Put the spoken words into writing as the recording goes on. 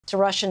To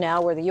Russia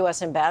now, where the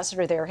U.S.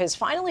 ambassador there has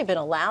finally been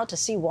allowed to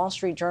see Wall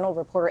Street Journal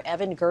reporter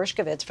Evan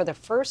Gershkovich for the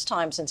first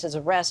time since his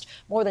arrest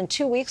more than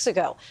 2 weeks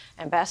ago.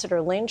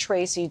 Ambassador Lynn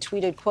Tracy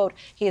tweeted, quote,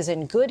 "He is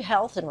in good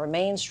health and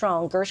remains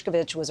strong."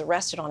 Gershkovich was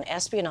arrested on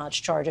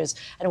espionage charges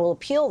and will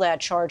appeal that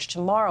charge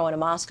tomorrow in a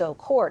Moscow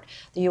court.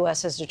 The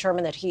U.S. has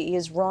determined that he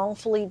is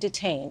wrongfully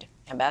detained.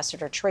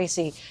 Ambassador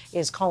Tracy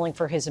is calling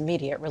for his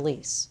immediate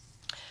release.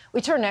 We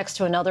turn next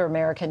to another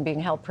American being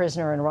held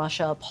prisoner in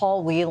Russia,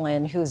 Paul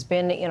Whelan, who's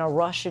been in a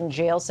Russian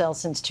jail cell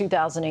since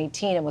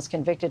 2018 and was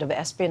convicted of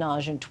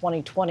espionage in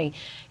 2020.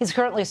 He's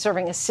currently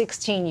serving a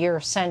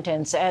 16-year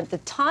sentence. At the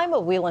time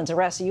of Whelan's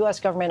arrest, the U.S.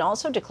 government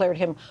also declared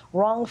him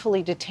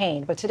wrongfully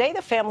detained. But today,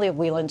 the family of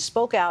Whelan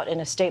spoke out in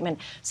a statement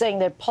saying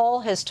that Paul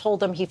has told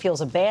them he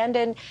feels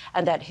abandoned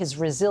and that his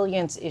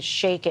resilience is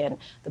shaken.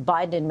 The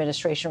Biden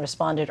administration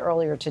responded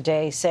earlier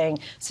today, saying,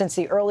 "Since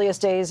the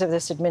earliest days of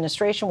this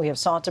administration, we have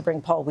sought to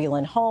bring Paul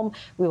Whelan home.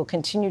 We will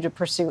continue to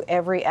pursue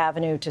every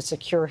avenue to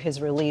secure his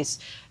release."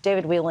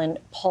 David Whelan,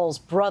 Paul's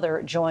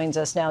brother, joins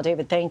us now.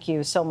 David, thank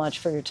you so much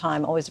for your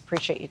time. Always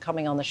appreciate you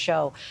coming on the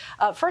show.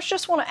 First,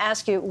 just want to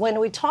ask you, when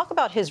we talk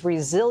about his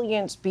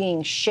resilience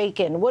being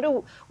shaken, what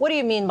do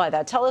you mean by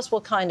that? Tell us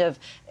what kind of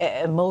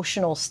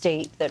emotional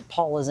state that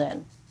Paul is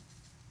in.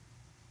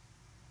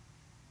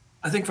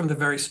 I think from the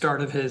very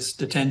start of his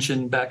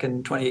detention back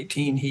in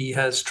 2018, he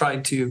has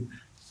tried to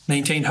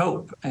maintain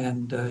hope,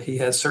 and he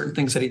has certain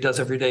things that he does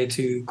every day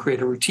to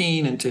create a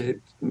routine and to,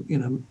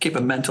 keep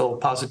a mental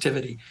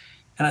positivity.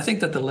 And I think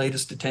that the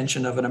latest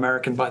detention of an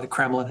American by the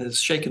Kremlin has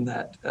shaken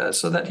that,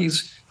 so that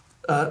he's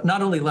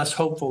not only less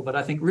hopeful, but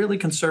I think really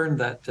concerned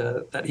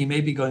that he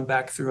may be going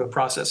back through a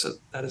process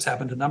that has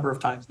happened a number of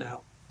times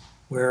now,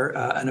 where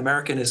an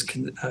American is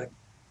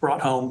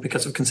brought home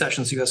because of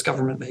concessions the U.S.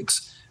 government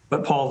makes,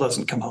 but Paul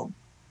doesn't come home.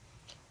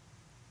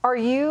 Are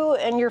you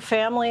and your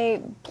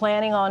family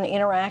planning on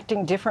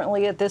interacting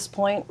differently at this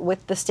point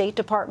with the State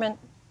Department?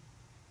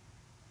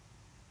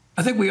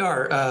 I think we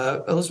are.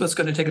 Elizabeth's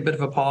going to take a bit of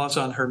a pause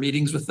on her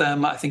meetings with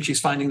them. I think she's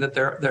finding that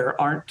there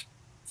aren't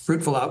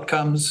fruitful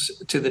outcomes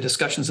to the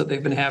discussions that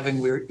they've been having.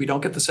 We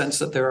don't get the sense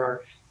that there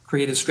are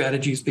creative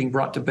strategies being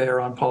brought to bear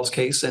on Paul's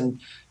case.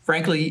 And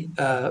frankly,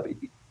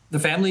 the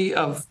family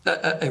of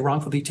a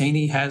wrongful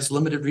detainee has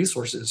limited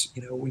resources.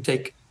 We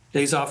take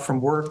days off from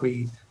work.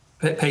 We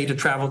pay to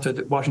travel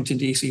to Washington,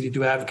 D.C. to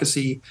do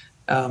advocacy.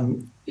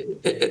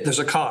 There's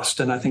a cost,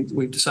 and I think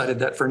we've decided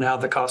that for now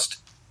the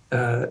cost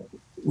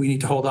we need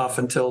to hold off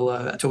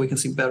until we can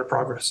see better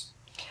progress.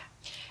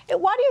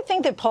 Why do you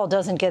think that Paul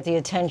doesn't get the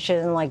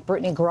attention like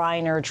Brittany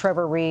Griner,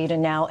 Trevor Reed,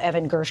 and now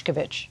Evan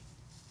Gershkovich?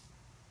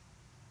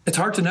 It's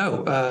hard to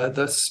know.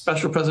 The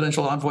special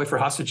presidential envoy for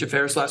hostage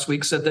affairs last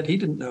week said that he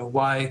didn't know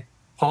why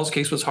Paul's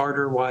case was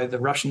harder, why the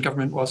Russian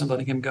government wasn't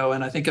letting him go.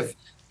 And I think if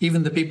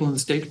even the people in the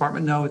State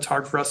Department know, it's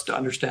hard for us to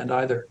understand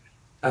either.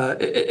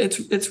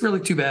 It's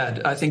really too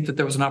bad. I think that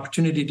there was an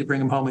opportunity to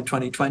bring him home in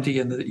 2020,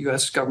 and the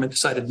U.S. government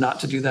decided not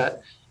to do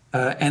that.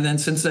 And then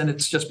since then,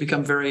 it's just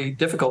become very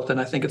difficult.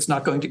 And I think it's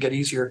not going to get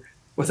easier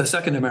with a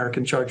second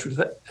American charged with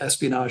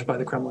espionage by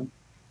the Kremlin.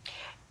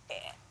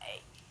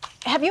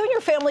 Have you and your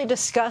family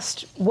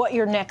discussed what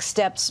your next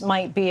steps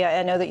might be?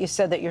 I know that you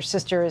said that your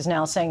sister is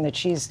now saying that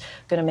she's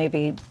going to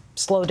maybe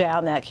slow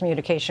down that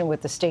communication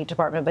with the State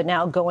Department. But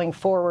now going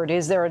forward,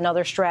 is there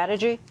another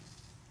strategy?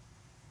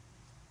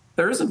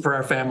 There isn't for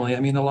our family. I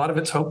mean, a lot of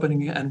it's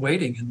hoping and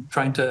waiting and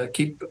trying to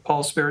keep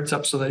Paul's spirits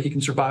up so that he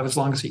can survive as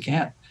long as he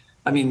can.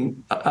 I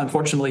mean,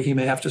 unfortunately, he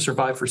may have to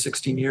survive for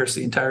 16 years,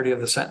 the entirety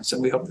of the sentence,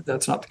 and we hope that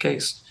that's not the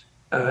case.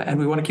 And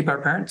we want to keep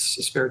our parents'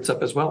 spirits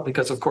up as well,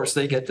 because, of course,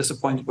 they get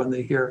disappointed when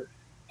they hear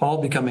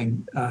Paul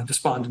becoming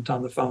despondent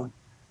on the phone.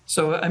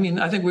 So, I mean,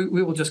 I think we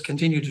will just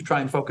continue to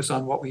try and focus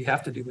on what we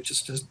have to do, which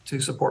is to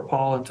support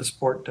Paul and to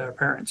support our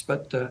parents.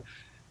 But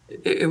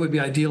it would be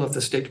ideal if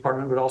the State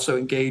Department would also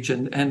engage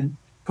and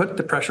put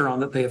the pressure on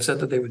that they have said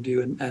that they would do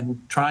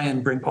and try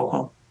and bring Paul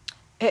home.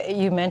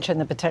 You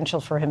mentioned the potential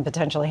for him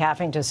potentially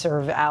having to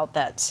serve out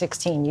that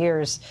 16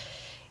 years.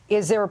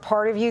 Is there a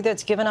part of you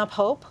that's given up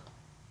hope?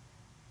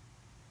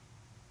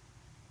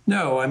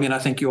 No, I mean, I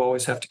think you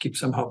always have to keep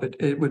some hope.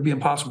 It would be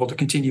impossible to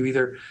continue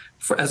either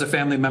as a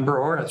family member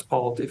or as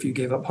Paul if you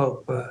gave up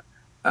hope.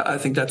 I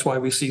think that's why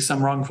we see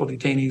some wrongful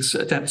detainees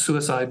attempt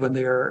suicide when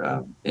they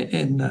are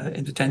in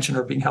detention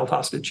or being held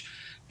hostage.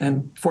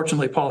 And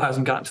fortunately, Paul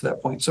hasn't gotten to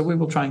that point. So we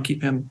will try and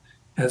keep him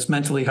as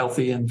mentally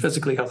healthy and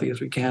physically healthy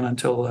as we can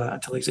until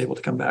he's able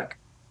to come back.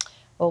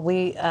 Well,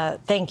 we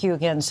thank you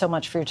again so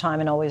much for your time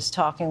and always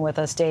talking with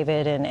us,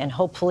 David. And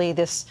hopefully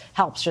this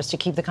helps just to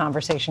keep the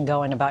conversation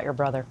going about your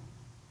brother.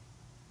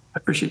 I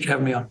appreciate you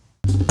having me on.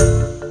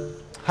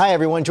 Hi,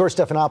 everyone. George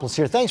Stephanopoulos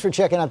here. Thanks for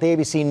checking out the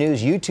ABC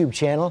News YouTube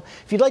channel.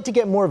 If you'd like to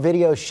get more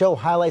videos, show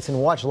highlights,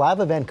 and watch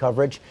live event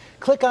coverage,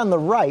 click on the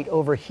right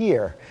over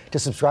here to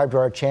subscribe to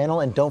our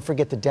channel. And don't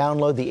forget to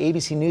download the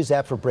ABC News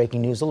app for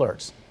breaking news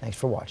alerts. Thanks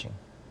for watching.